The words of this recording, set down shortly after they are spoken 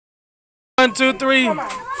1, 2, 3.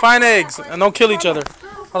 Find eggs and don't kill each other.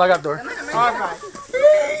 Hold on, I got the door.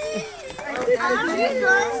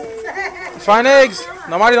 Find eggs.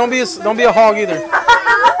 Nobody, don't be a hog either.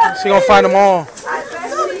 She gonna find them all.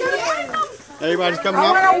 Everybody's coming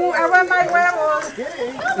up. I want my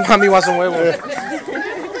huevos. Mommy wants some huevos.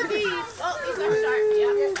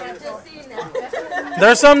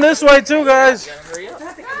 There's some this way too, guys.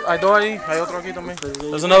 Hay otro aquí también.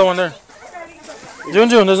 There's another one there. June,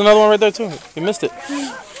 there's another one right there too. You missed it. Look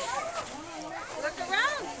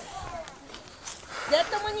around. Get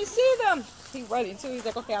them when you see them. He's ready too. He's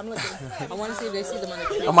like, okay, I'm looking. I want to see if they see them on the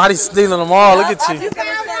tree. Somebody's stealing them all. Look at you. Put it in.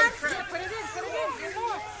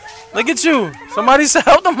 Look at you. Somebody said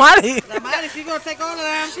help the Mari. The Mari, she's going to take all of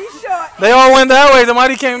them. She's short. They all went that way. The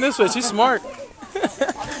Mari came this way. She's smart. Do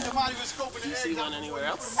you see one anywhere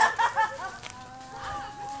else?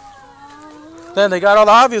 Then they got all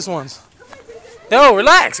the obvious ones. Yo,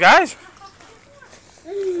 relax, guys.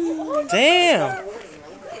 Damn.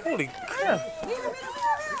 Holy crap.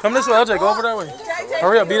 Come this way, LJ. Go over that way.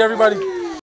 Hurry up. Beat everybody.